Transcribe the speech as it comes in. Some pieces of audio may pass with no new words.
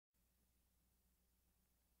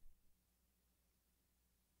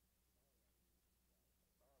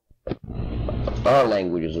are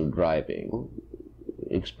languages of driving,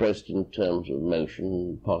 expressed in terms of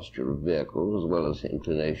motion, posture of vehicles, as well as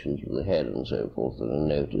inclinations of the head and so forth that are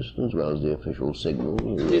noticed, as well as the official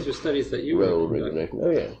signals. These are studies that you role regulation. Oh,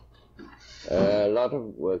 yes. A lot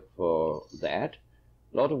of work for that.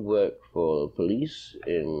 A lot of work for the police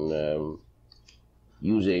in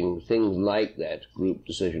using things like that group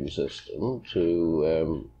decision system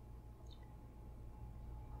to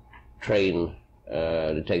train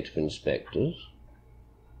detective inspectors,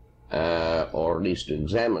 or at least to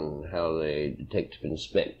examine how they detective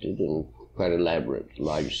inspected in quite elaborate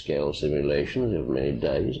large-scale simulations over many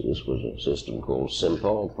days. This was a system called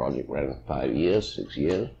SIMPO. The project ran 5 years, 6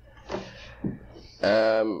 years.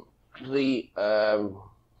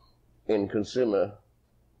 In consumer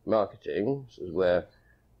marketing, this is where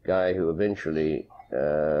a guy who eventually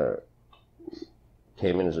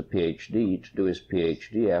came in as a PhD to do his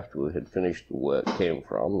PhD after we had finished the work came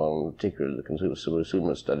from, on particularly the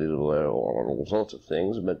consumer studies of all sorts of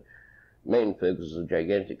things, but main focus is a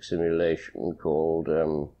gigantic simulation called,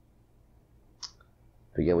 I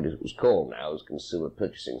forget what it was called now, it was consumer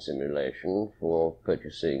purchasing simulation for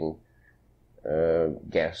purchasing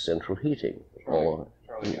gas central heating.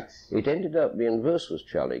 Charlie gas. It ended up, the inverse was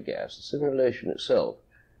Charlie gas. The simulation itself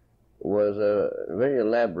was a very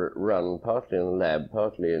elaborate run, partly in the lab,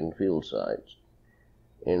 partly in field sites,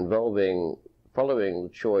 involving following the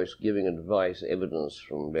choice, giving advice, evidence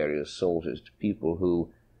from various sources to people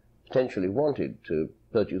who potentially wanted to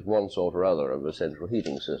purchase one sort or other of a central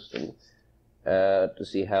heating system, to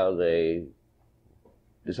see how they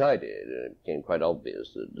decided. It became quite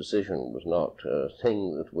obvious that decision was not a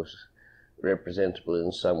thing that was representable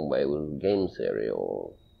in some way with game theory,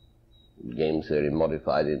 or game theory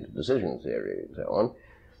modified into decision theory and so on.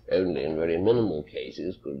 Only in very minimal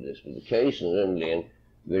cases could this be the case, and only in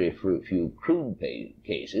very few crude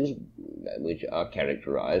cases, which are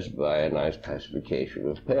characterized by a nice classification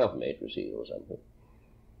of payoff matrices or something.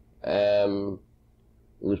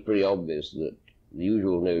 It was pretty obvious that the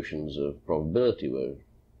usual notions of probability were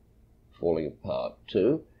falling apart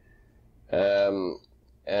too, and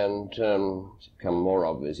it's become more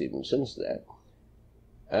obvious even since that.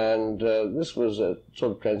 And this was a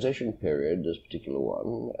sort of transition period, this particular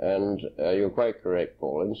one, and you're quite correct,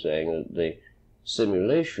 Paul, in saying that the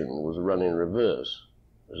simulation was run in reverse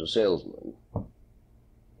as a salesman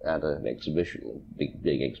at an exhibition, a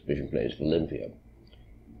big exhibition place for Olympia,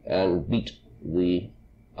 and beat the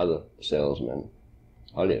other salesmen,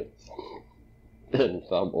 Hollywood, earned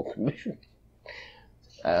far more commission.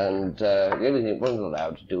 And the only thing it wasn't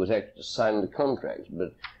allowed to do was actually to sign the contracts,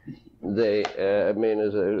 but they, I mean,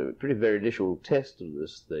 as a pretty very initial test of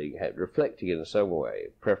this thing, had reflecting in some way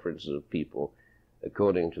preferences of people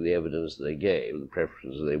according to the evidence they gave, the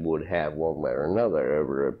preferences they would have one way or another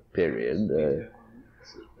over a period.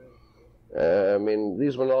 I mean,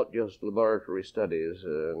 these were not just laboratory studies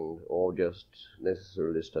or just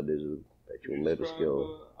necessarily studies of actual motor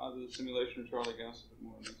skill. The simulation of Charlie gas a bit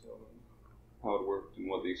more in detail, how it worked and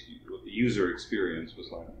what the user experience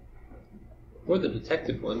was like. Or the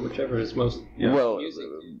detective one, whichever is most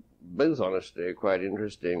amusing. Both honestly are quite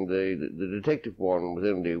interesting. The detective one was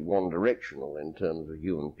only one directional in terms of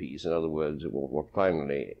human piece. In other words, what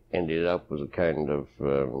finally ended up was a kind of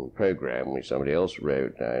program which somebody else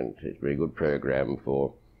wrote, and it's a very good program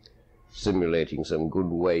for simulating some good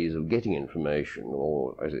ways of getting information,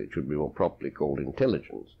 or as it should be more properly called,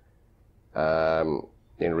 intelligence,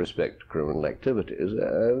 in respect to criminal activities.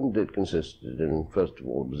 And it consisted in, first of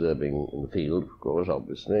all, observing in the field, of course,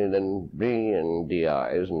 obviously, and then bringing in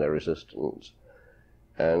DIs and their assistants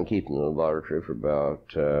and keeping them in the laboratory for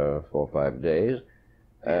about 4 or 5 days,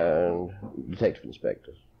 and detective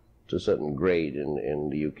inspectors to a certain grade in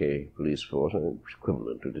the UK police force, and it's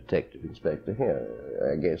equivalent to detective inspector here.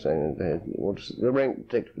 I guess the rank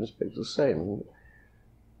detective inspector is the same.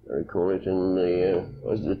 I recall it in the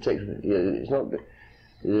detective. It's not.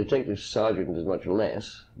 The detective sergeant is much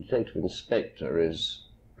less. The detective inspector is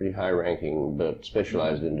a pretty high-ranking but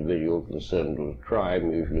specialized individual concerned with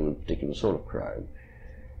crime, usually with a particular sort of crime,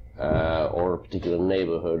 or a particular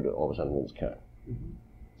neighborhood or something of this kind.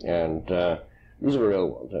 Mm-hmm. And these were real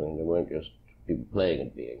ones. I mean, they weren't just people playing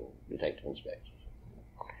at being detective inspectors.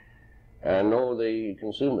 And nor the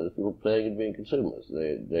consumers, people playing at being consumers.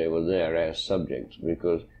 They were there as subjects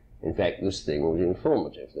because, in fact, this thing was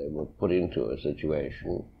informative. They were put into a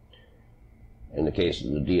situation, in the case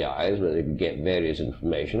of the DIs, where they could get various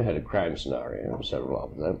information, had a crime scenario, several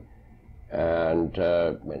of them, and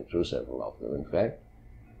went through several of them, in fact.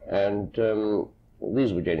 And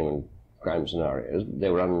these were genuine crime scenarios. They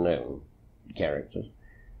were unknown characters.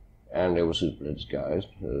 and they were suitably disguised,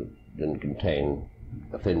 didn't contain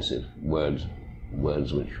offensive words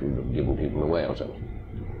which would have given people away or something.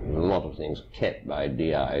 There was a lot of things kept by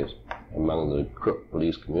DIs among the crook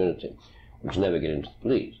police community, which never get into the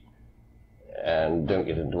police, and don't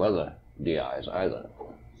get into other DIs either.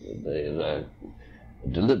 There's a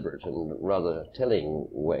deliberate and rather telling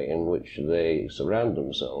way in which they surround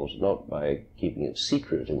themselves, not by keeping it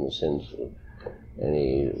secret in the sense of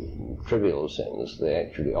any trivial sense. They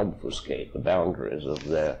actually obfuscate the boundaries of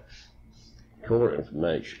their core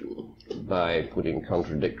information by putting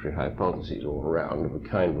contradictory hypotheses all around of a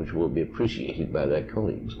kind which will be appreciated by their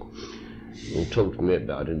colleagues. You talk to me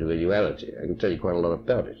about individuality. I can tell you quite a lot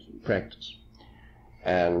about it in practice.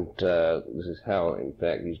 And this is how, in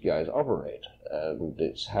fact, these guys operate. And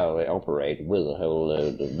it's how they operate with a whole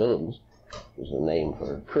load of villains. There's a name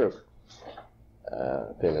for a crook.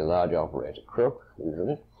 A fairly large operator crook,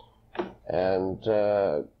 usually. And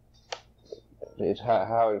it's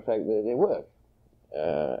how, in fact, they work.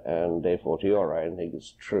 And a fortiori, I think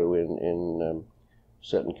it's true in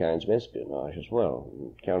certain kinds of espionage as well,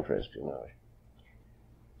 counter-espionage.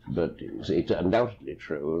 But it's undoubtedly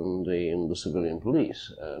true in the civilian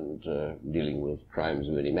police, and dealing with crimes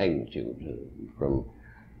of any magnitude, from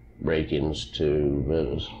break-ins to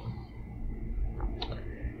murders.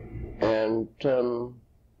 And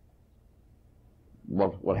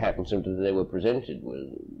what happened simply, they were presented with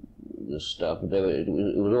this stuff, but it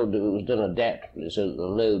was done adaptively so that the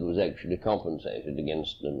load was actually compensated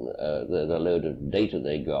against them. The load of data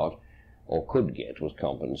they got, or could get, was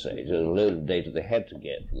compensated. The load of data they had to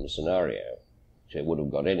get from the scenario, which they would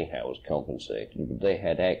have got anyhow, was compensated, but they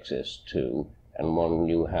had access to, and one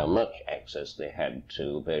knew how much access they had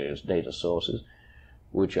to various data sources,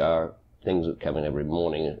 which are things that come in every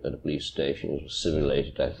morning at a police station. It was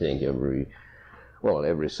simulated, I think, every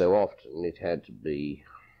so often. It had to be,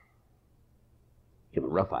 give a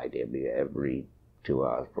rough idea, every 2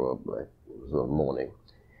 hours probably, it was the morning.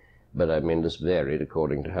 But I mean, this varied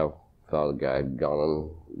according to how far the guy had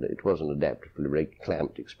gone, and it was an adaptively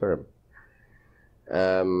clamped experiment.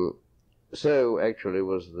 So actually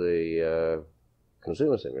was the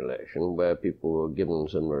consumer simulation, where people were given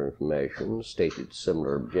similar information, stated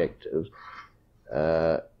similar objectives,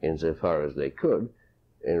 insofar as they could,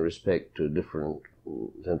 in respect to different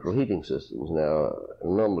central heating systems. Now, I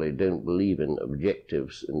normally don't believe in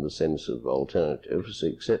objectives in the sense of alternatives,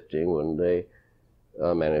 excepting when they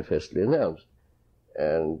are manifestly announced.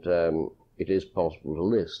 And it is possible to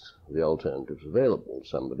list the alternatives available to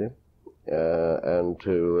somebody, and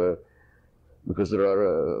to because there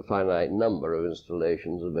are a finite number of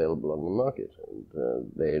installations available on the market,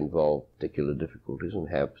 and they involve particular difficulties and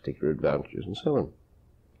have particular advantages and so on.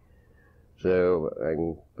 So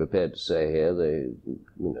I'm prepared to say here there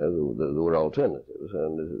were alternatives,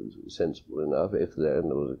 and it was sensible enough. If there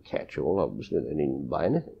was a catch-all, obviously they didn't buy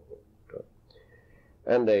anything.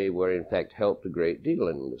 And they were, in fact, helped a great deal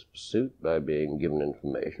in this pursuit by being given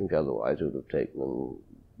information which otherwise would have taken them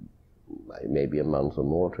maybe a month or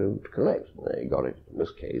more to collect. They got it, in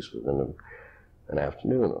this case, within an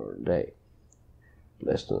afternoon or a day.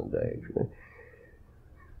 Less than a day, actually.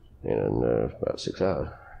 In about 6 hours.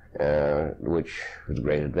 Which was a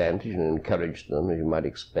great advantage and encouraged them, as you might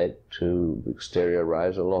expect, to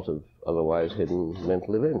exteriorize a lot of otherwise hidden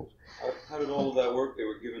mental events. How did all of that work? They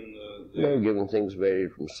were given They were given things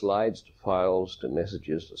varied from slides to files to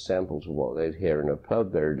messages to samples of what they'd hear in a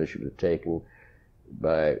pub, very initially taken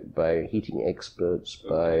by heating experts,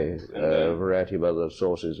 by a variety of other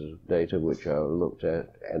sources of data which are looked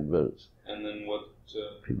at, adverts. And then what?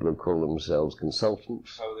 People who call themselves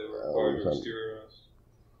consultants. How they were required to exteriorize?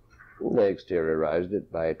 They exteriorized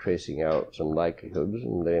it by tracing out some likelihoods,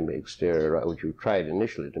 and they exteriorized, which you tried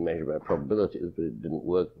initially to measure by probabilities, but it didn't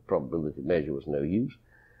work. The probability measure was no use.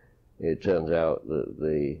 It turns out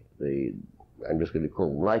that I'm just going to call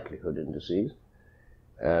them likelihood indices,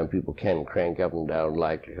 people can crank up and down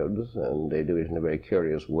likelihoods, and they do it in a very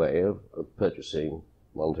curious way of purchasing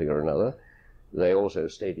one thing or another. They also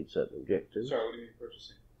stated certain objectives. Sorry, what do you mean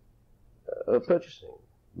purchasing? Purchasing,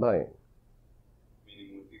 buying.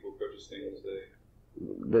 Meaning when people purchase things,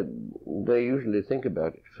 they usually think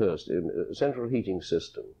about it first. A central heating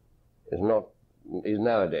system is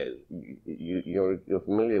nowadays, you're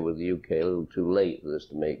familiar with the UK a little too late for this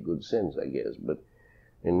to make good sense, I guess, but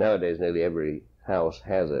nowadays nearly every house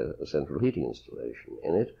has a central heating installation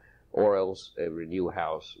in it, or else every new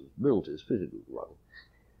house built is fitted with one.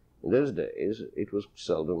 In those days, it was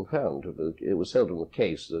seldom found. It was seldom the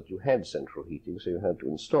case that you had central heating, so you had to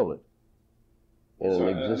install it in an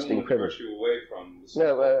existing premise. I don't want to push you away from this.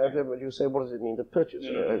 No, but you say, what does it mean to purchase?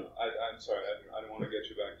 No. I'm sorry. I don't want want to get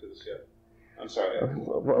you back to this yet. I'm sorry.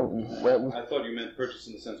 I thought you meant purchase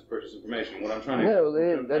in the sense of purchase information. What I'm trying to they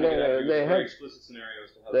had very explicit scenario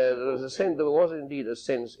as to how there was indeed a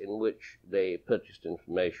sense in which they purchased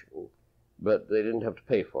information, but they didn't have to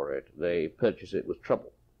pay for it. They purchased it with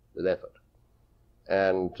trouble, with effort.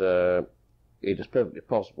 And it is perfectly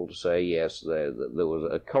possible to say, yes, there was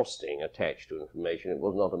a costing attached to information. It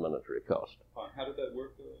was not a monetary cost. How did that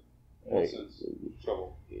work? In what sense?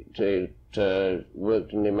 Trouble? It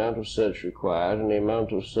worked in the amount of search required and the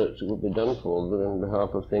amount of search that would be done for them on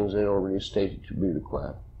behalf of things they'd already stated to be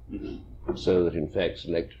required. Mm-hmm. So that, in fact,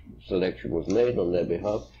 selection was made on their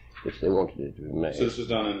behalf if they wanted it to be made. So this was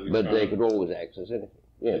done in but they could always access anything.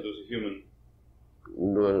 Yes. So there was a human...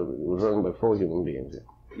 It was run by 4 human beings,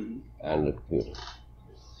 mm-hmm. and a computer.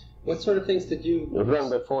 What sort of things did you... It was run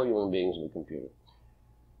by 4 human beings and a computer.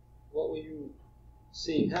 What were you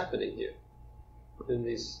seeing happening here in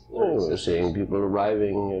these... We were seeing people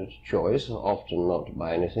arriving at choice, often not to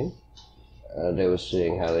buy anything. They were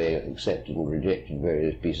seeing how they accepted and rejected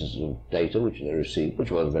various pieces of data which they received,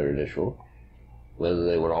 which was very literal, whether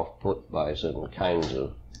they were off-put by certain kinds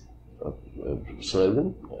of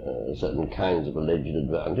slogan, certain kinds of alleged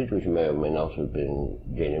advantage, which may or may not have been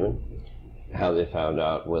genuine, how they found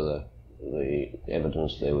out whether the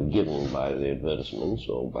evidence they were given by the advertisements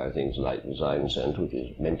or by things like Design Centre, which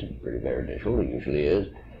is meant to be pretty very literal, it usually is,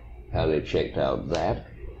 how they checked out that,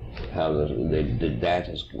 how they did that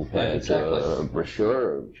as compared to a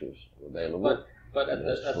brochure which was available. But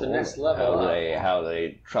at the next level, how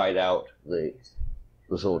they tried out the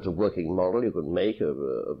sort of working model you could make of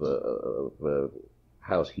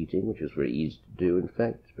house heating, which is very easy to do, in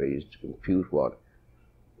fact. It's very easy to compute what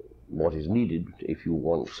is needed if you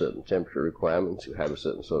want certain temperature requirements, you have a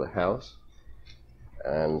certain sort of house,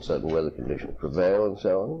 and certain weather conditions prevail, and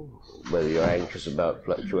so on. Whether you're anxious about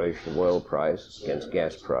fluctuation of oil price against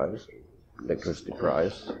gas price, electricity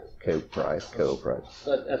price, coke price, coal price.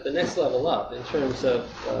 But at the next level up, in terms of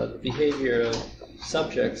the behavior of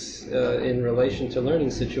subjects in relation to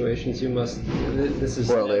learning situations, you must... This is...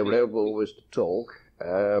 Well, they were able always to talk.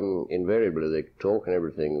 Invariably they could talk, and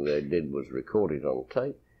everything they did was recorded on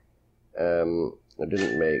tape. I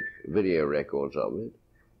didn't make video records of it.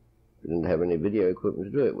 I didn't have any video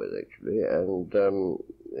equipment to do it with, actually, and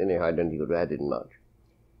anyhow, I don't think it would have added much.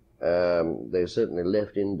 They certainly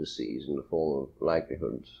left indices in the form of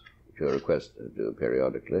likelihoods, which are requested to do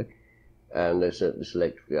periodically, and they certainly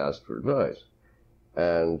selectively asked for advice.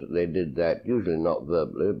 And they did that, usually not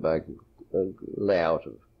verbally, by a layout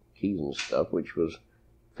of keys and stuff, which was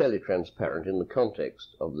fairly transparent in the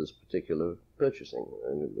context of this particular purchasing.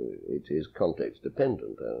 And it is context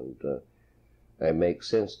dependent, and it makes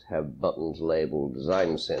sense to have buttons labeled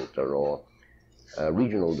Design Centre or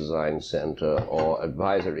Regional Design Centre or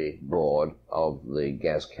Advisory Board of the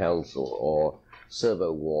Gas Council or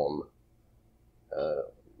Servo Warm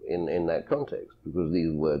in that context, because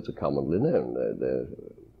these words are commonly known. They're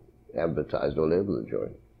advertised all over the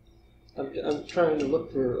joint. I'm trying to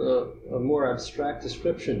look for a more abstract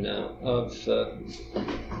description now of,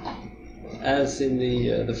 as in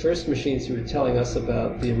the first machines you were telling us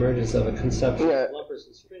about the emergence of a conception of lumpers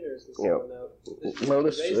and stringers and so on. Well,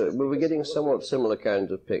 we were getting somewhat similar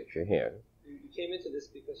kinds of picture here. You came into this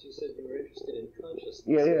because you said you were interested in consciousness.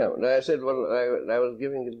 Yeah. I said, well, I was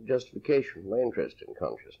giving a justification for my interest in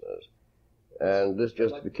consciousness. And this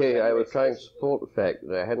justification, I was trying to support the fact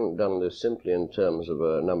that I hadn't done this simply in terms of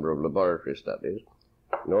a number of laboratory studies,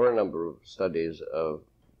 nor a number of studies of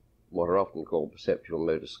what are often called perceptual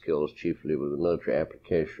motor skills, chiefly with a military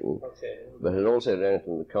application, but had also done it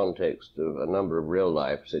in the context of a number of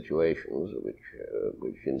real-life situations,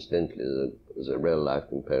 which incidentally is a real-life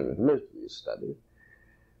component of most of these studies,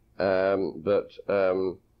 but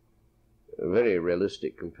a very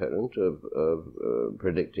realistic component of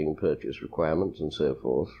predicting purchase requirements and so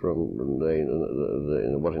forth from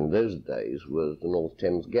what in those days was the North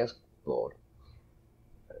Thames Gas Board.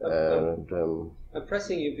 I'm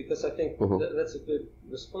pressing you because I think that's a good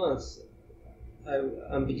response.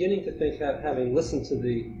 I'm beginning to think that, having listened to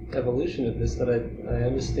the evolution of this, that I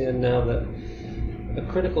understand now that a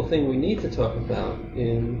critical thing we need to talk about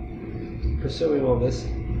in pursuing all this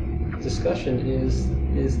discussion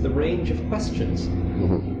is the range of questions.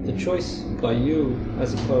 The choice by you,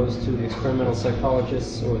 as opposed to the experimental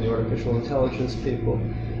psychologists or the artificial intelligence people,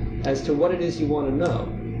 as to what it is you want to know,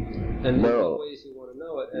 and in what ways you want to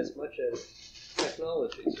know it, as much as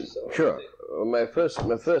technologies or so. Sure. My first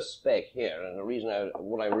spec here, and the reason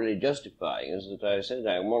what I'm really justifying is that I said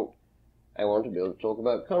I want to be able to talk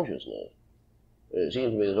about consciousness. It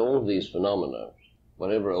seems to me that all of these phenomena,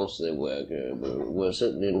 whatever else they were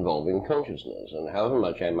certainly involving consciousness. And however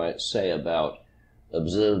much I might say about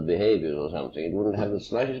observed behaviors or something, it wouldn't have the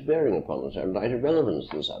slightest bearing upon the subject, slightest relevance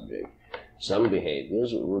to the subject. Some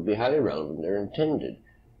behaviors would be highly relevant, they're intended.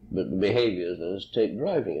 But the behaviors, let's take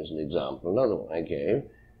driving as an example, another one I gave.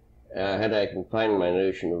 Had I confined my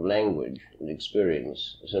notion of language and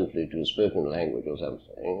experience simply to spoken language or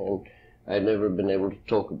something, and I'd never been able to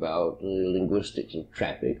talk about the linguistics of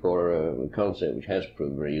traffic or a concept which has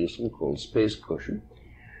proved very useful called space cushion,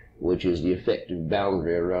 which is the effective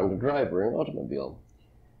boundary around a driver in an automobile,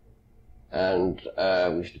 and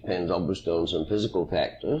which depends obviously on some physical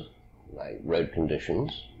factors like road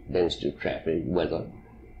conditions, density of traffic, weather,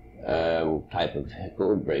 type of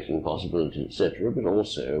vehicle, braking possibilities, etc., but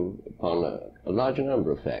also upon a larger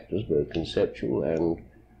number of factors, both conceptual and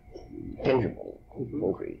tangible,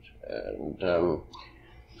 concrete, and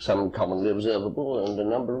some commonly observable, and a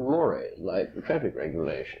number of mores, like the traffic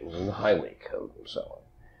regulations and the highway code and so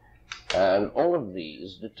on. And all of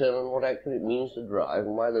these determine what actually it means to drive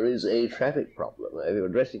and why there is a traffic problem. If you're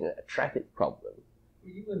addressing a traffic problem.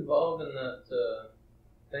 Were you involved in that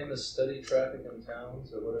famous study, Traffic in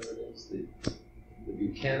Towns, or whatever it is, the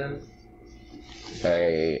Buchanan?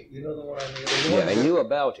 You know the one I mean? Yeah, I knew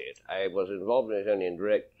about it. I was involved in it only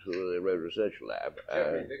indirect through the Road Research Lab.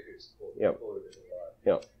 Jeremy Vickers yeah. quoted it a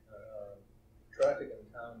lot. Yeah. Traffic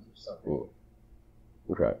in Towns or something.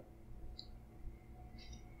 Right.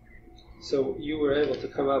 So you were able to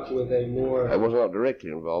come up with a more... I was not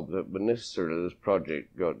directly involved, but necessarily this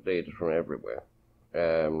project got data from everywhere.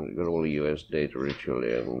 It got all the US data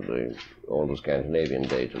ritually and all the Scandinavian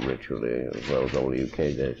data ritually, as well as all the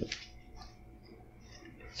UK data.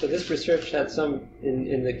 So this research had some,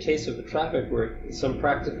 in the case of the traffic work, some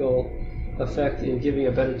practical effect in giving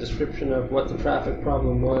a better description of what the traffic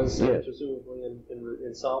problem was, yes. Presumably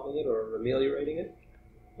in solving it or ameliorating it?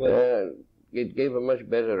 It gave a much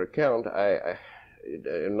better account. I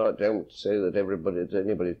don't say that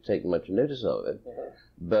anybody take much notice of it,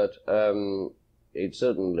 but it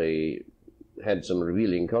certainly had some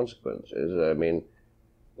revealing consequences. I mean,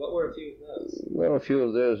 what were a few of those? Well, a few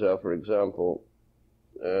of those are, for example,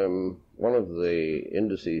 one of the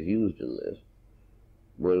indices used in this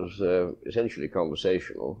was essentially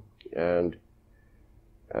conversational, and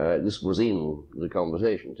this was in the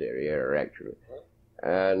conversation theory error, actually.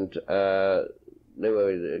 And a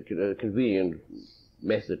convenient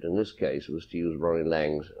method in this case was to use Ronnie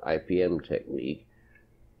Lang's IPM technique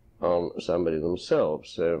on somebody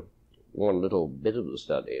themselves. So one little bit of the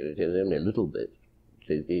study, and it is only a little bit,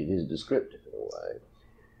 it is descriptive in a way,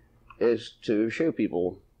 is to show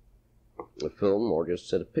people a film or just a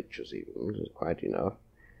set of pictures even, which is quite enough,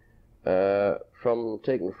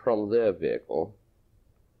 taken from their vehicle,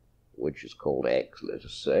 which is called X, let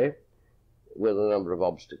us say, with a number of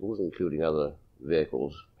obstacles, including other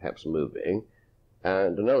vehicles perhaps moving,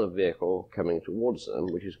 and another vehicle coming towards them,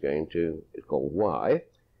 which is called Y,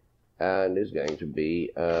 and is going to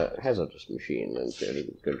be a hazardous machine. And so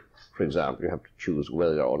you could, for example, you have to choose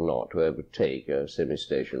whether or not to overtake a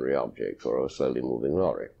semi-stationary object or a slowly moving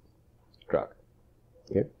lorry, truck.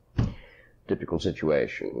 Okay? Typical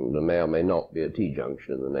situation. There may or may not be a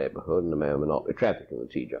T-junction in the neighborhood, and there may or may not be traffic in the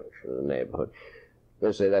T-junction in the neighborhood.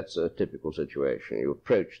 Let's say that's a typical situation. You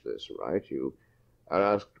approach this, right? You are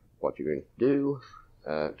asked what you're going to do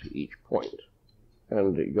to each point,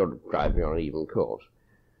 and you're driving on an even course.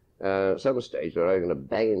 Some stage they're either going to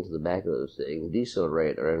bang into the back of the thing,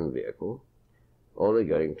 decelerate their own vehicle, or they're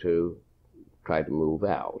going to try to move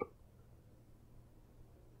out.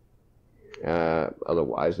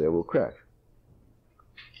 Otherwise, they will crash.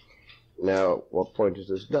 Now, what point is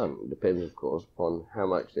this done? It depends, of course, upon how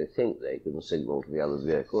much they think they can signal to the other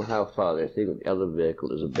vehicle, how far they think the other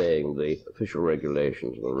vehicle is obeying the official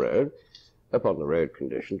regulations of the road, upon the road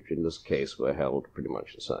conditions, which in this case were held pretty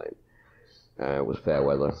much the same, with fair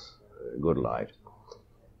weather, good light.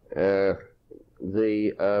 The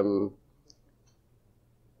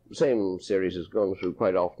same series has gone through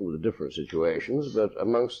quite often with different situations, but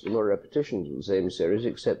amongst them are repetitions of the same series,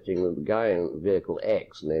 excepting that the guy in vehicle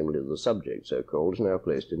X, namely the subject so-called, is now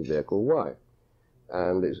placed in vehicle Y,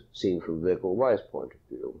 and is seen from vehicle Y's point of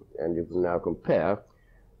view. And you can now compare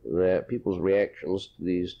people's reactions to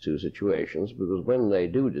these two situations, because when they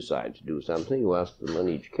do decide to do something, you ask them in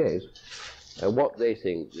each case what they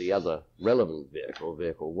think the other relevant vehicle,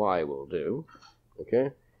 vehicle Y, will do,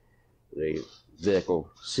 okay? The vehicle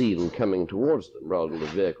seen coming towards them rather than the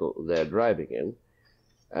vehicle they're driving in,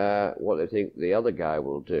 what they think the other guy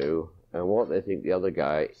will do, and what they think the other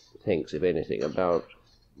guy thinks, if anything, about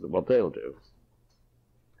what they'll do.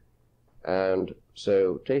 And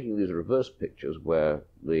So taking these reverse pictures where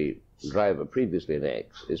the driver previously in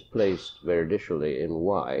X is placed very additionally in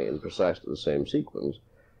Y in precisely the same sequence,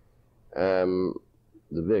 the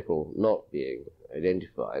vehicle not being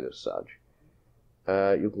identified as such,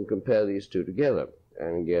 you can compare these two together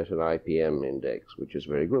and get an IPM index, which is a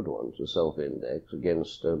very good one. It's a self-index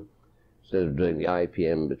against, instead of doing the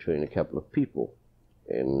IPM between a couple of people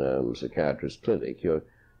in a psychiatrist's clinic, you're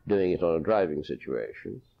doing it on a driving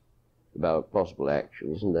situation about possible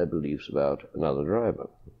actions and their beliefs about another driver.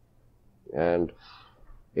 And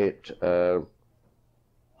it's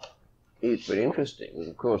very interesting.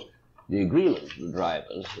 Of course, the agreement of the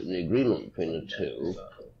drivers, the agreement between the two,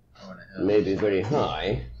 may be very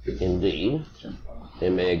high indeed. They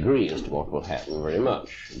may agree as to what will happen very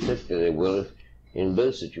much. Particularly they will if in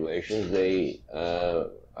both situations they are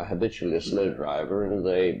habitually a slow driver and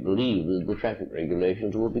they believe that the traffic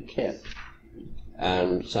regulations will be kept.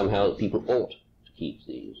 And somehow people ought to keep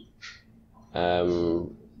these.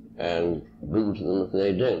 And boo to them if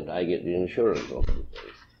they don't. I get the insurance of them.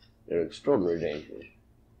 They're extraordinary dangers.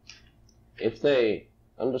 If they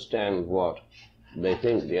understand what they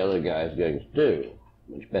think the other guy is going to do,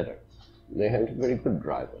 much better. They have to be very good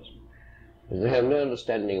drivers. If they have no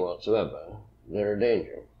understanding whatsoever, they're a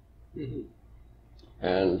danger. Mm-hmm.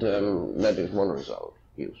 And that is one result,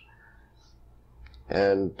 use.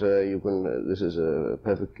 And you can, this is a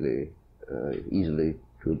perfectly easily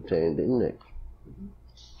to obtained index. Mm-hmm.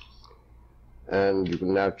 And you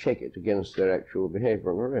can now check it against their actual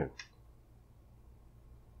behavior on their own.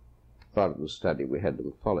 Part of the study we had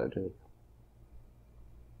them follow too.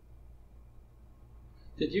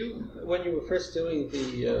 Did you, when you were first doing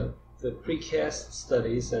the precast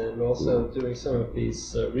studies and also doing some of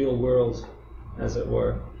these real-world, as it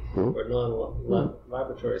were, or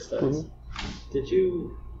non-laboratory studies, did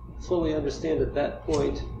you fully understand at that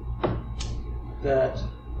point that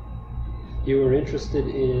you were interested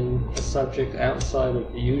in a subject outside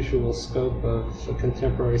of the usual scope of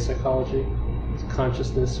contemporary psychology,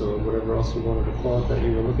 consciousness, or whatever else you wanted to call it, that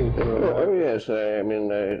you were looking for? Oh yes, I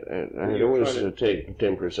mean, I always take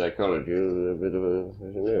contemporary psychology as a bit of a,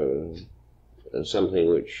 I don't know, as something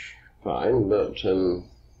which, fine, but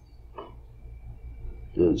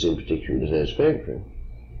didn't seem particularly satisfactory.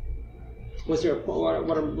 Was there a point,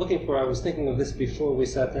 what I'm looking for, I was thinking of this before we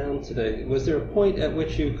sat down today, was there a point at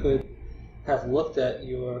which you could have looked at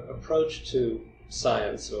your approach to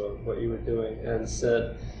science or what you were doing and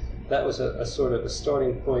said that was a sort of a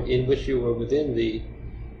starting point in which you were within the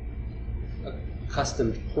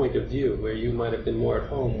accustomed point of view, where you might have been more at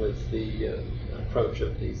home with the approach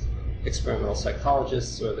of these experimental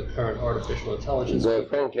psychologists or the current artificial intelligence? Well,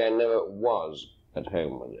 frankly, I never was at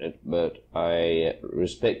home with it, but I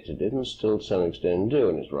respected it and still to some extent do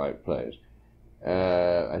in its right place.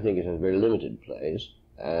 I think it has a very limited place,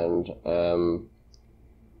 and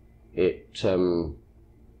it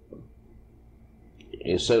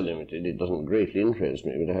is so limited it doesn't greatly interest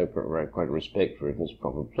me, but I have quite a respect for it in its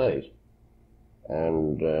proper place.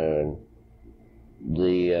 And so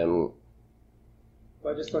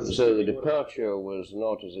the departure was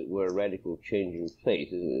not, as it were, a radical change in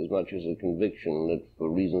fate, as much as a conviction that for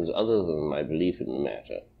reasons other than my belief in the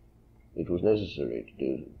matter, it was necessary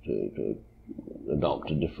to adopt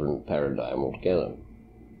a different paradigm altogether.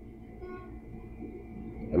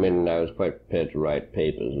 I mean, I was quite prepared to write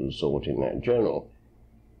papers of the sort in that journal,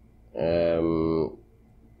 and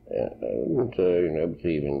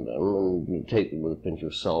believe in them and take them with a pinch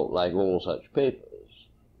of salt, like all such papers,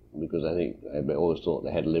 because I think I always thought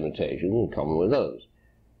they had limitations in common with others.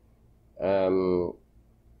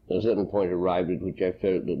 At a certain point arrived at which I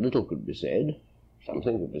felt that little could be said,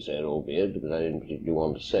 something could be said, albeit, because I didn't particularly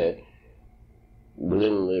want to say it,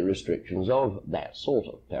 within the restrictions of that sort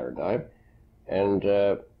of paradigm. And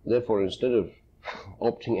therefore, instead of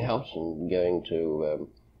opting out and going to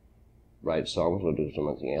write songs or do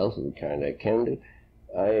something else of the kind I can do,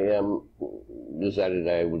 I decided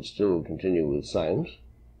I would still continue with science,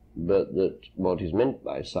 but that what is meant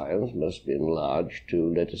by science must be enlarged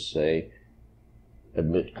to, let us say,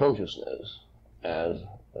 admit consciousness as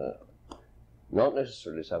not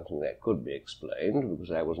necessarily something that could be explained,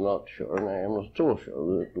 because I was not sure, and I am not at all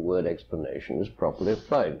sure, that the word explanation is properly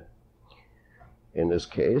applied. In this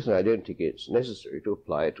case, I don't think it's necessary to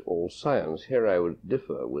apply it to all science. Here I would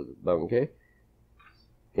differ with Bunke,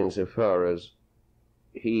 insofar as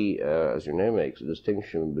he, as you know, makes a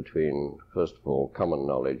distinction between, first of all, common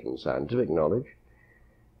knowledge and scientific knowledge.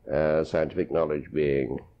 Scientific knowledge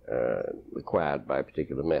being required by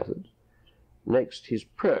particular methods. Next, he's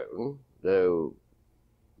prone, though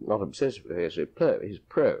not obsessively, he's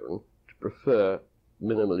prone to prefer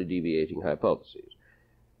minimally deviating hypotheses.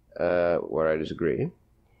 Where I disagree.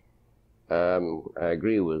 I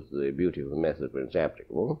agree with the beauty of the method when it's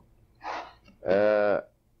applicable.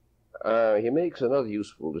 He makes another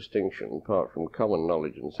useful distinction, apart from common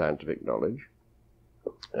knowledge and scientific knowledge,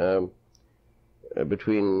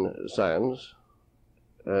 between science,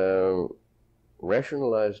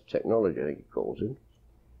 rationalized technology, I think he calls it,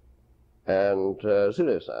 and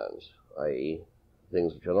pseudoscience, i.e.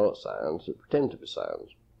 things which are not science that pretend to be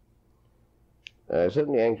science.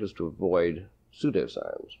 Certainly anxious to avoid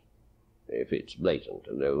pseudoscience, if it's blatant,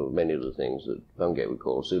 and there were many of the things that Bungay would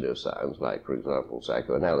call pseudoscience, like, for example,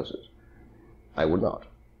 psychoanalysis. I would not.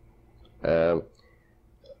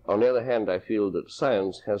 On the other hand, I feel that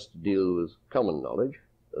science has to deal with common knowledge,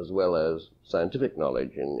 as well as scientific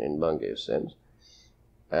knowledge in Bungay's sense,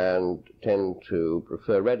 and tend to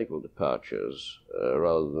prefer radical departures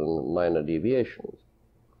rather than minor deviations.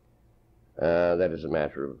 That is a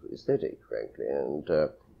matter of aesthetic, frankly, and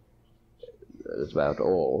that's about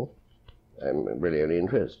all. I'm really only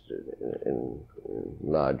interested in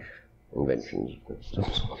large inventions of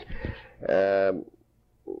some sort.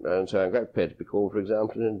 And so I'm quite prepared to be called, for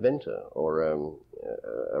example, an inventor or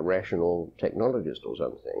a rational technologist or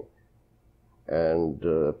something. And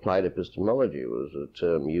applied epistemology was a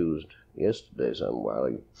term used yesterday, some while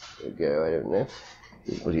ago, I don't know.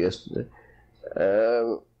 It was yesterday.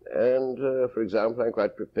 For example, I'm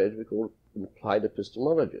quite prepared to be called an applied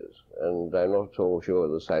epistemologist. And I'm not at all sure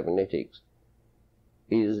that cybernetics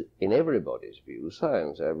is, in everybody's view,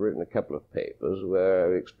 science. I've written a couple of papers where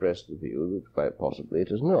I've expressed the view that quite possibly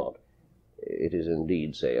it is not. It is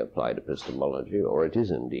indeed, say, applied epistemology, or it is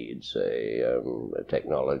indeed, say, a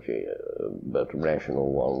technology, but a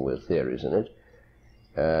rational one with theories in it.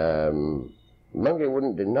 Bungay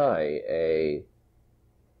wouldn't deny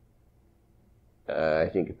I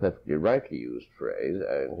think a perfectly rightly used phrase.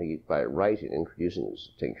 I think he's quite right in introducing this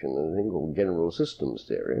distinction, a thing called general systems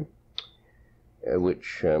theory,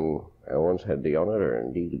 which I once had the honor, and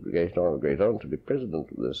indeed the great honor, to be president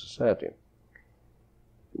of the Society.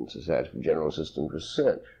 The Society for General Systems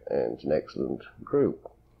Research, and it's an excellent group.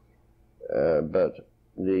 But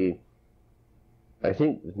I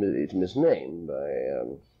think it's misnamed by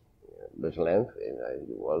Bertalanffy, I think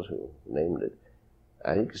it was who named it.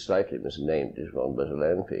 I think it's slightly misnamed it from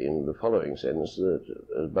Bertalanffy in the following sense that,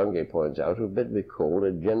 as Bungay points out, it would better be called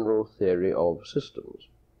a general theory of systems.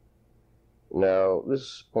 Now,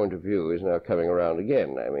 this point of view is now coming around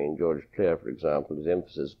again. I mean, George Clare, for example, his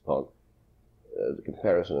emphasis upon the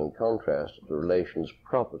comparison and contrast of the relations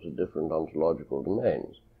proper to different ontological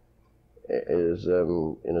domains is,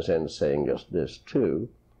 in a sense, saying just this too.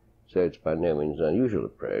 So it's by no means an unusual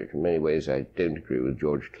approach. In many ways, I don't agree with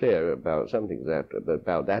George Clare about something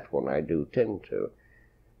about that one I do tend to.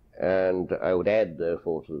 And I would add,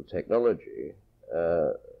 therefore, to the technology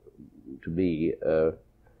to be that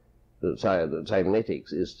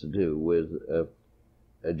cybernetics is to do with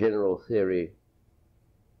a general theory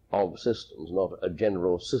of systems, not a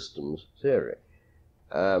general systems theory.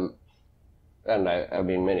 And I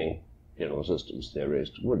mean, many general systems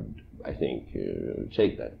theorists would, I think,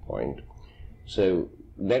 take that point. So,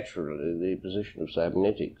 naturally, the position of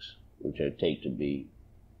cybernetics, which I take to be,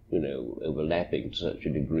 overlapping to such a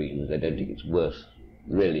degree that I don't think it's worth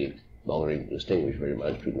really bothering to distinguish very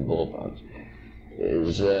much between the ballparks,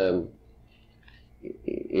 is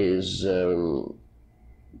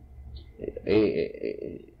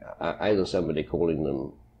either somebody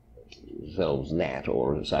calling themselves that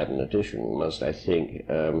or a cybernetician must, I think,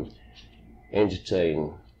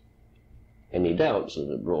 entertain any doubts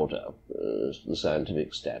that are brought up as to the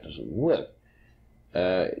scientific status of the work.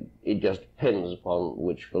 It just depends upon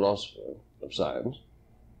which philosopher of science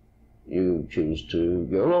you choose to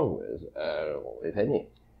go along with, if any.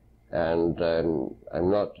 And I'm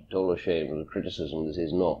not at all ashamed of the criticism this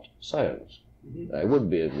is not science. Mm-hmm. I would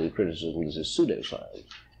be of the criticism this is pseudoscience,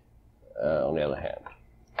 on the other hand.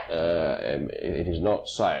 It is not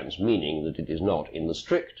science, meaning that it is not in the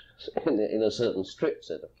strict, in a certain strict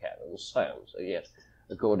set of canons, science. Yet,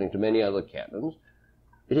 according to many other canons,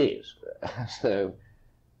 it is. So,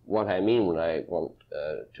 what I mean when I want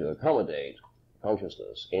to accommodate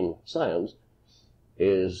consciousness in science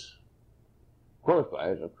is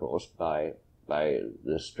qualified, of course, by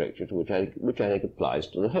this stricture, to which I think applies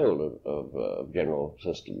to the whole of general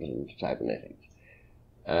systems and cybernetics.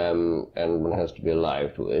 And one has to be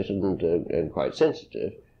alive to it and quite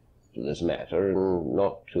sensitive to this matter, and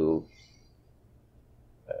not to,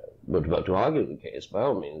 but to argue the case, by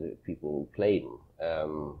all means, if people claim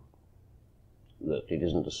that it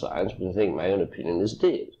isn't a science, but I think my own opinion is it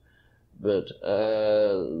is. But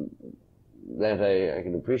that I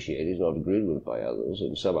can appreciate is not agreed with by others,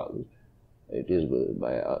 and some others. It is with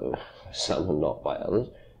by some and not by others,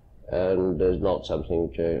 and there's not something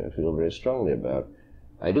which I feel very strongly about.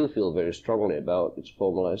 I do feel very strongly about its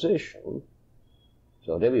formalization.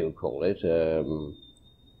 So whatever you call it,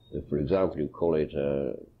 if, for example, you call it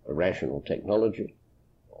a rational technology,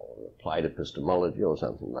 or applied epistemology, or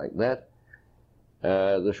something like that,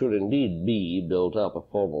 there should indeed be built up a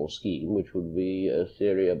formal scheme which would be a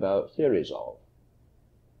theory about theories of.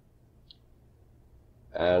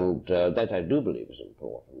 And that I do believe is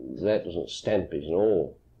important. That doesn't stamp it in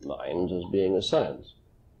all minds as being a science.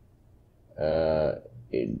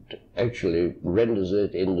 It actually renders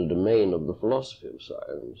it in the domain of the philosophy of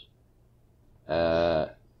science.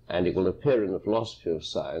 And it will appear in the philosophy of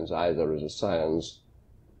science either as a science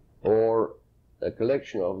or a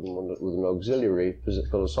collection of them with an auxiliary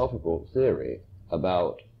philosophical theory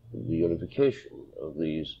about the unification of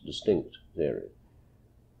these distinct theories.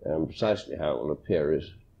 And precisely how it will appear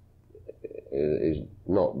is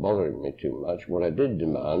not bothering me too much. What I did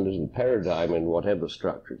demand is the paradigm in whatever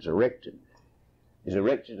structure it's erected is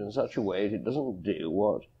erected in such a way that it doesn't do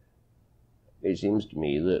what it seems to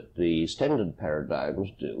me that the standard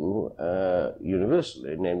paradigms do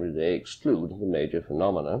universally, namely they exclude the major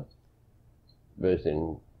phenomena, both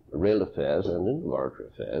in real affairs and in laboratory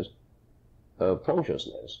affairs, of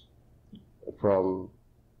consciousness from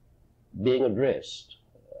being addressed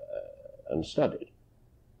and studied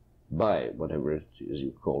by whatever it is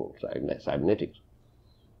you call cybernetics.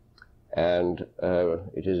 And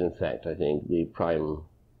it is, in fact, I think,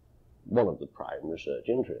 one of the prime research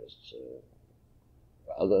interests.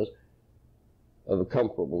 Others of a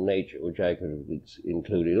comparable nature, which I could have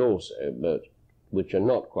included also, but which are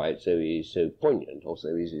not quite so poignant or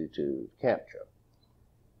so easy to capture.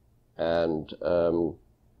 And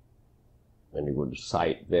and you would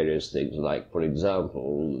cite various things like, for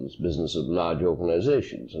example, this business of large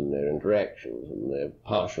organizations and their interactions and their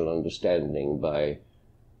partial understanding by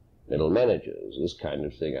middle managers. This kind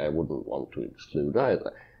of thing I wouldn't want to exclude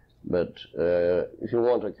either. But if you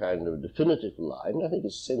want a kind of definitive line, I think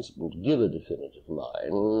it's sensible to give a definitive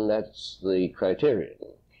line. That's the criterion.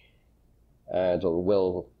 It's a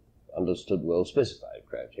well understood, well specified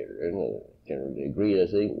criterion. I generally agree, I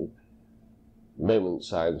think. The moment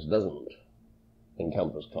science doesn't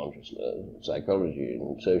encompass consciousness, psychology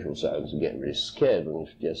and social science get very scared when you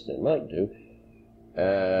suggest they might do.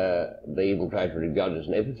 They even try to regard it as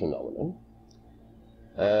an epiphenomenon.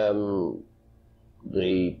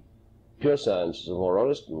 The pure sciences are more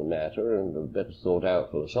honest in the matter and are better thought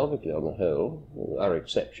out philosophically on the whole. There are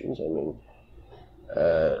exceptions. I mean,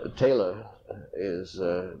 Taylor is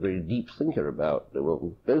a very deep thinker about,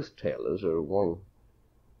 well, both Taylors are one.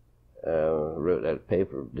 Wrote that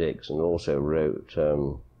paper of Dick's and also wrote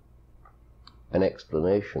an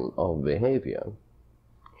explanation of behaviour.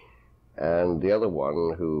 And the other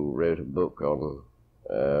one, who wrote a book on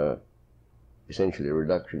essentially a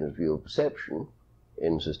reductionist view of perception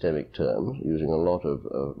in systemic terms, using a lot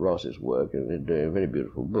of Ross's work, and did a very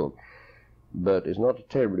beautiful book, but is not a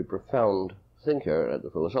terribly profound thinker at the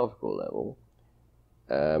philosophical level,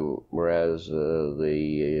 whereas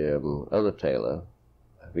the other Taylor,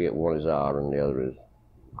 I forget one is R and the other is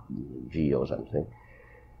G or something,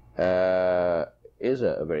 is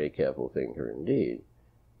a very careful thinker indeed,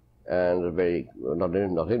 and a very, not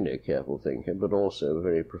only a careful thinker, but also a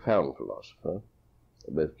very profound philosopher.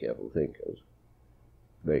 They're both careful thinkers,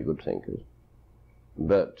 very good thinkers.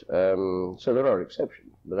 But, so there are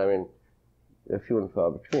exceptions, but I mean, they're few and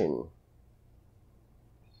far between.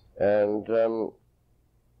 And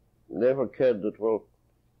therefore occurred that, well,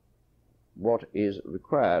 what is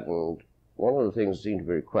required, and one of the things that seemed to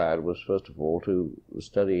be required was, first of all, to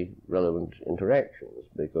study relevant interactions,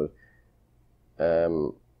 because a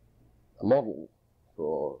model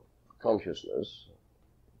for consciousness,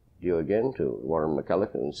 due again to Warren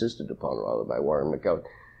McCulloch, and insisted upon rather by Warren McCulloch,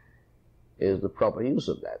 is the proper use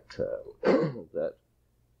of that term, that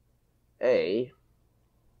A,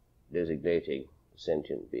 designating a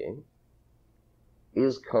sentient being,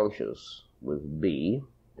 is conscious with B,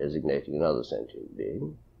 designating another sentient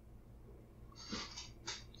being,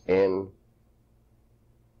 in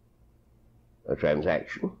a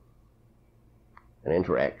transaction, an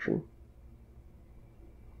interaction,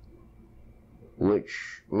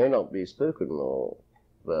 which may not be spoken or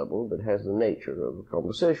verbal, but has the nature of a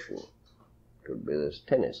conversation. It could be this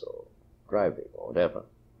tennis or driving or whatever.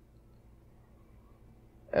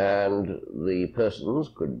 And the persons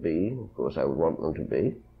could be, of course I would want them to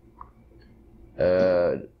be,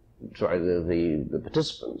 the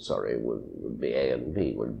participants, would be A and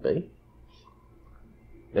B, would be.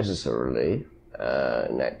 necessarily,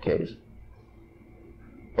 in that case,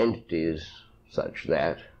 entities such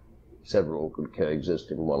that several could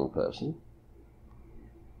coexist in one person.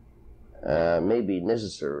 Maybe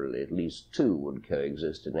necessarily at least two would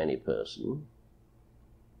coexist in any person.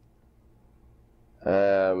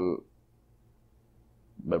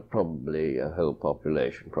 But probably a whole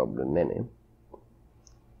population, probably many.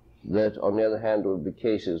 That, on the other hand, would be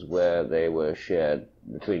cases where they were shared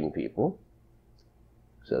between people,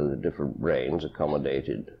 so the different brains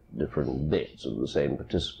accommodated different bits of the same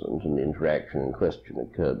participant, and the interaction in question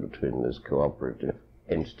occurred between this cooperative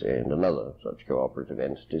entity and another such cooperative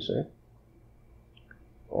entity, say,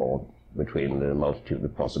 or between the multitude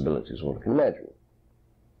of possibilities one can imagine.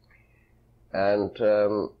 And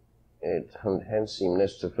it hence seemed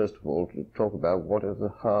necessary, first of all, to talk about what are the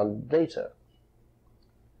hard data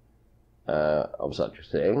of such a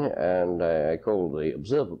thing, and I call the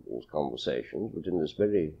observables conversations, but in this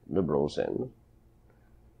very liberal sense.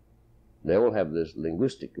 They all have this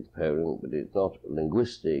linguistic component, but it's not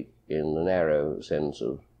linguistic in the narrow sense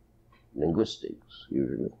of linguistics,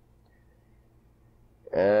 usually.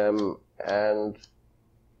 And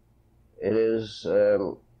it is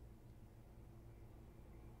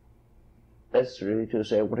necessary to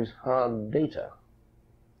say what is hard data.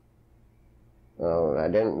 I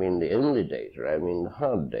don't mean the only data, I mean the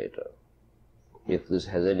hard data, if this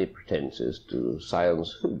has any pretenses to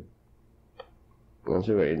science who. That's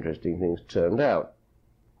a very interesting thing turned out.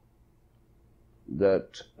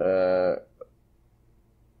 That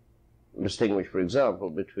distinguish, for example,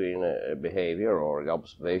 between a behaviour or an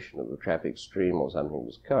observation of a traffic stream or something of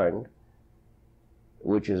this kind,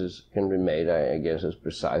 which can be made, I guess, as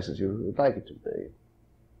precise as you would like it to be.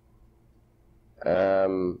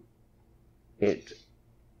 It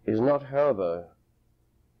is not, however,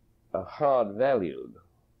 a hard-valued,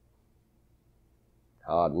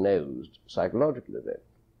 hard-nosed psychological event.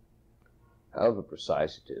 However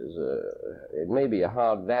precise it is, it may be a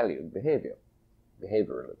hard-valued behavioral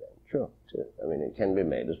event, sure. I mean, it can be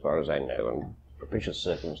made, as far as I know, in propitious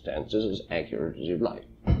circumstances, as accurate as you'd like.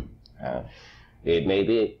 It may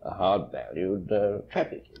be a hard-valued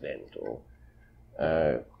traffic event, or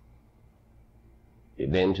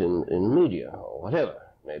event in media, or whatever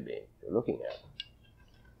it may be you're looking at.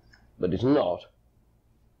 But it's not,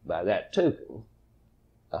 by that token,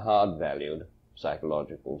 a hard-valued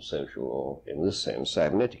psychological, social, or, in this sense,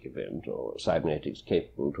 cybernetic event, or cybernetics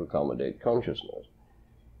capable to accommodate consciousness.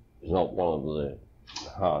 It's not one of the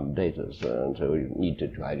hard data, and so we need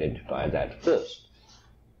to identify that first.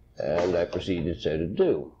 And I proceeded so to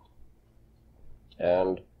do.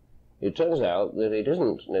 And it turns out that it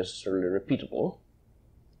isn't necessarily repeatable,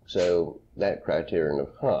 so that criterion of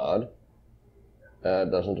hard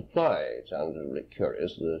doesn't apply. It sounds a bit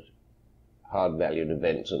curious that hard-valued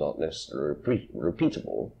events are not necessarily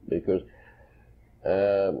repeatable, because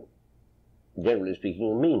generally speaking,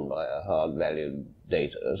 you mean by a hard-valued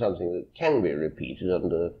data something that can be repeated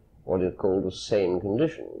under what is called the same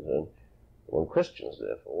conditions. And one questions,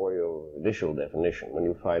 therefore, your initial definition when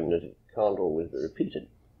you find that it can't always be repeated.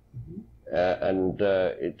 And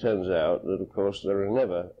it turns out that, of course, there are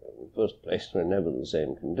never, in the first place, there are never the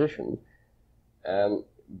same conditions,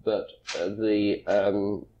 but there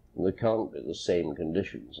can't be the same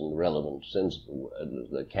conditions in the relevant sense of the word as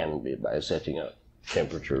there can be by setting up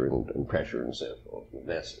temperature and pressure and so forth in the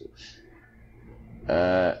vessel,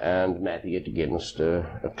 and mapping it against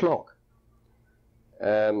a clock.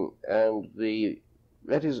 And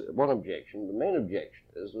that is one objection. The main objection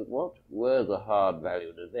is that what were the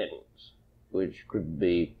hard-valued events, which could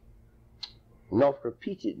be not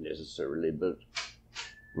repeated necessarily, but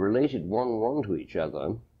related one to each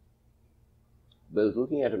other, both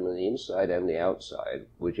looking at them on the inside and the outside,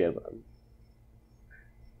 whichever.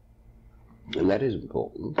 And that is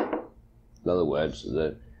important. In other words,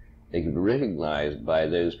 that they could be recognized by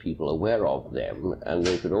those people aware of them, and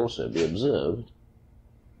they could also be observed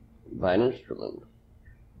by an instrument.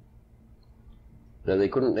 So they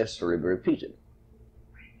couldn't necessarily be repeated.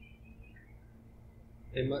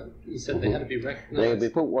 You said they had to be recognized? They could be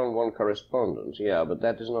put one correspondence, yeah, but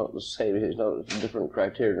that is not the same. It's not a different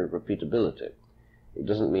criterion of repeatability. It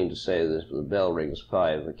doesn't mean to say that if the bell rings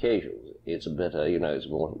 5 occasions, it's a better, it's a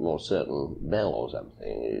more certain bell or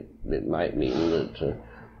something. It might mean that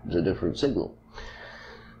it's a different signal.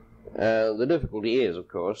 The difficulty is, of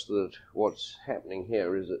course, that what's happening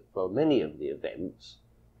here is that for many of the events,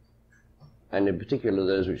 and in particular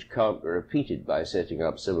those which can't be repeated by setting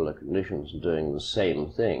up similar conditions and doing the same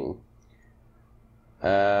thing,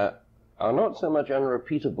 are not so much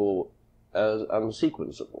unrepeatable as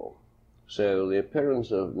unsequenceable. So the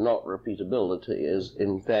appearance of not repeatability is,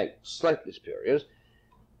 in fact, slightly spurious,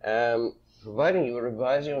 providing you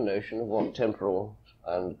revise your notion of what temporal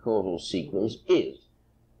and causal sequence is.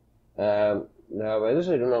 Now, by this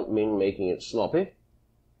I do not mean making it sloppy,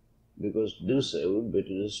 because to do so would be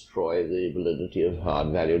to destroy the validity of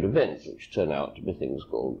hard-valued events, which turn out to be things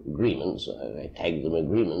called agreements. I tag them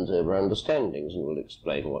agreements over understandings, and will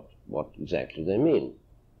explain what exactly they mean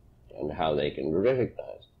and how they can be recognized.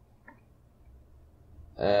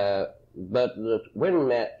 But that when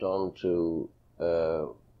mapped onto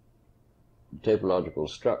the topological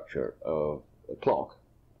structure of a clock,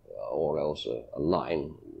 or else a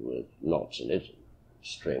line with knots in it,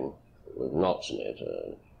 string with knots in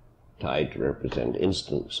it, tied to represent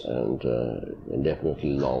instants, and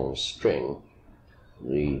indefinitely long string,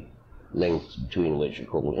 the lengths between which are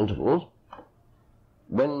called intervals.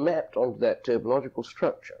 When mapped onto that topological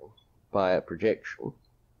structure by a projection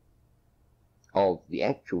of the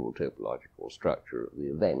actual topological structure of the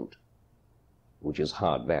event, which is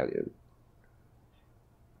hard-valued,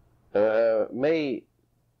 may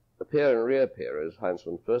appear and reappear, as Heinz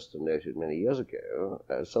von Förster noted many years ago.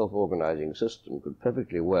 A self-organizing system could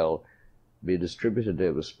perfectly well be distributed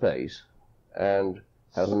over space and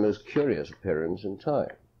has the most curious appearance in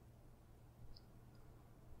time.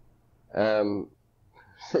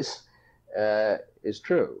 This is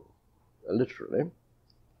true, literally,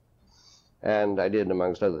 and I did,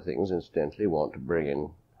 amongst other things, incidentally, want to bring in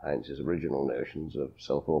Heinz's original notions of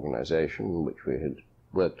self-organization, which we had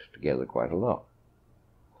worked together quite a lot.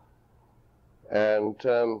 And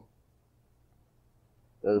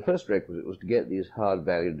the first requisite was to get these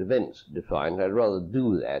hard-valued events defined. I'd rather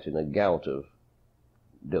do that in a gout of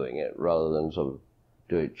doing it, rather than sort of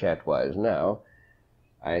do it chat-wise now.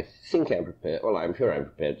 I think I'm prepared, well, I'm sure I'm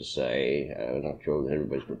prepared to say, I'm not sure that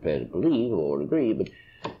everybody's prepared to believe or agree, but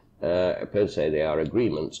I'm prepared to say they are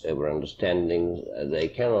agreements over understandings. They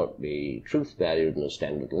cannot be truth-valued in a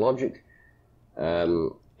standard logic,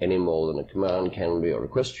 any more than a command can be, or a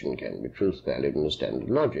question can be, truth-valued in a standard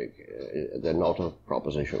logic. They're not of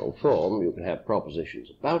propositional form. You can have propositions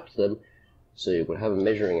about them, so you can have a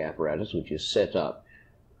measuring apparatus which is set up,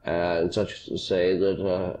 and such as to say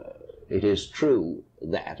that it is true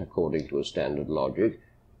that, according to a standard logic,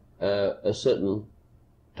 a certain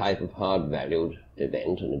type of hard-valued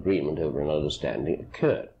event, an agreement over an understanding,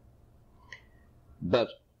 occurred. But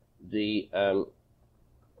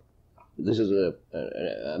this is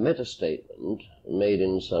a meta-statement made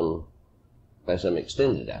by some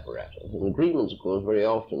extended apparatus. And agreements, of course, very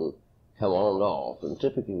often come on and off, and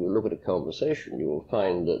typically if you look at a conversation, you will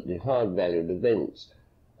find that the hard-valued events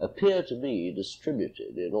appear to be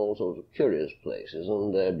distributed in all sorts of curious places,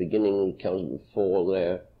 and their beginning comes before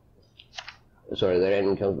their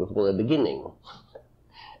end comes before their beginning.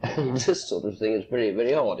 And this sort of thing is very,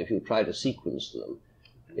 very odd if you try to sequence them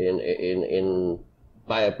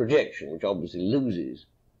by a projection, which obviously loses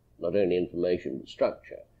not only information but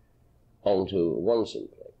structure onto one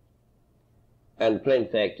simply. And the plain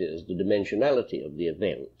fact is the dimensionality of the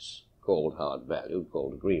events, called hard-valued,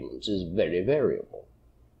 called agreements, is very variable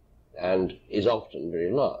and is often very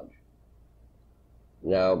large.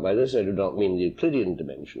 Now, by this I do not mean the Euclidean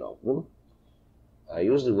dimension of them. I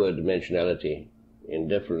use the word dimensionality in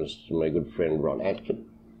deference to my good friend Ron Atkin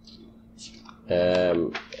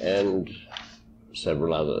and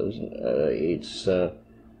several others. It's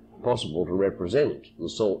possible to represent the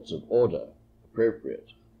sorts of order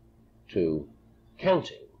appropriate to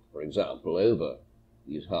counting, for example, over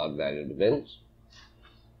these hard-valued events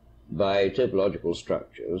by topological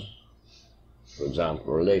structures, for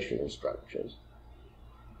example, relational structures,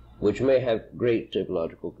 which may have great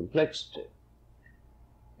topological complexity.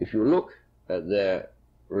 If you look at their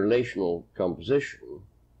relational composition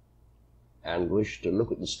and wish to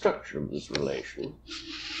look at the structure of this relation,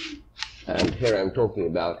 and here I'm talking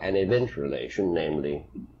about an event relation, namely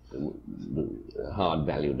the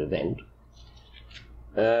hard-valued event,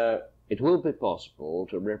 it will be possible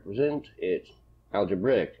to represent it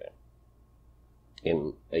algebraically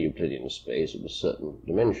in a Euclidean space of a certain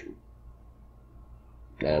dimension.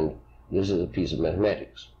 And this is a piece of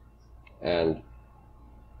mathematics. And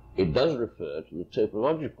it does refer to the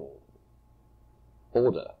topological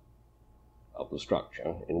order of the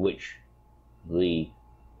structure in which the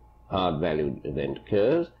hard-valued event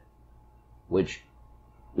occurs, which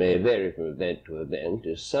may vary from event to event,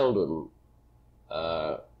 is seldom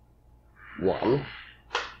one,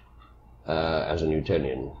 as a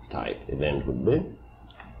Newtonian type event would be,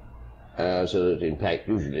 so that in fact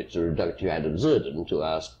usually it's a reductio ad absurdum to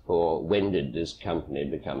ask for when did this company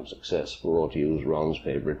become successful, or to use Ron's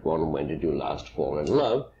favorite one, when did you last fall in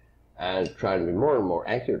love, and trying to be more and more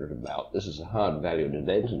accurate about this is a hard-valued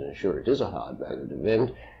event, and sure it is a hard-valued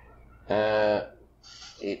event.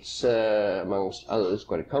 It's, amongst others,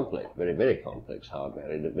 quite a complex, very, very complex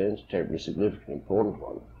hard-valued event, a terribly significant, important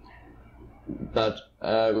one. But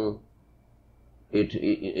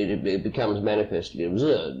it becomes manifestly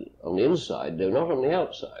absurd on the inside, though not on the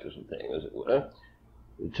outside, as a thing, as it were,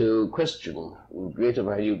 to question with greater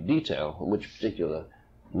minute detail which particular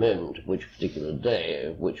moment, which particular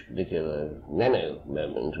day, which particular nano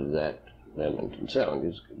moment of that moment, and so on,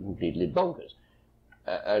 is completely bonkers.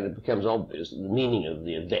 And it becomes obvious that the meaning of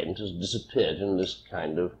the event has disappeared in this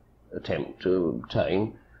kind of attempt to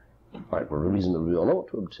obtain, quite for a reason that we ought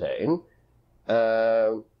to obtain,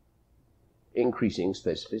 increasing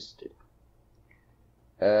specificity.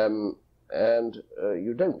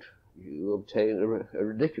 You don't. You obtain a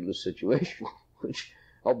ridiculous situation, which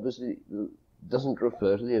obviously doesn't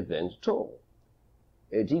refer to the event at all.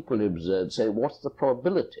 It's equally absurd to say, what's the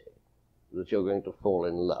probability that you're going to fall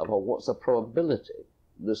in love, or what's the probability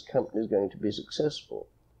this company is going to be successful?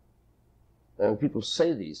 And when people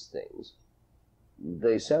say these things,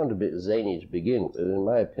 they sound a bit zany to begin with. In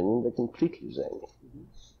my opinion, they're completely zany.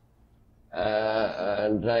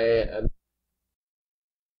 And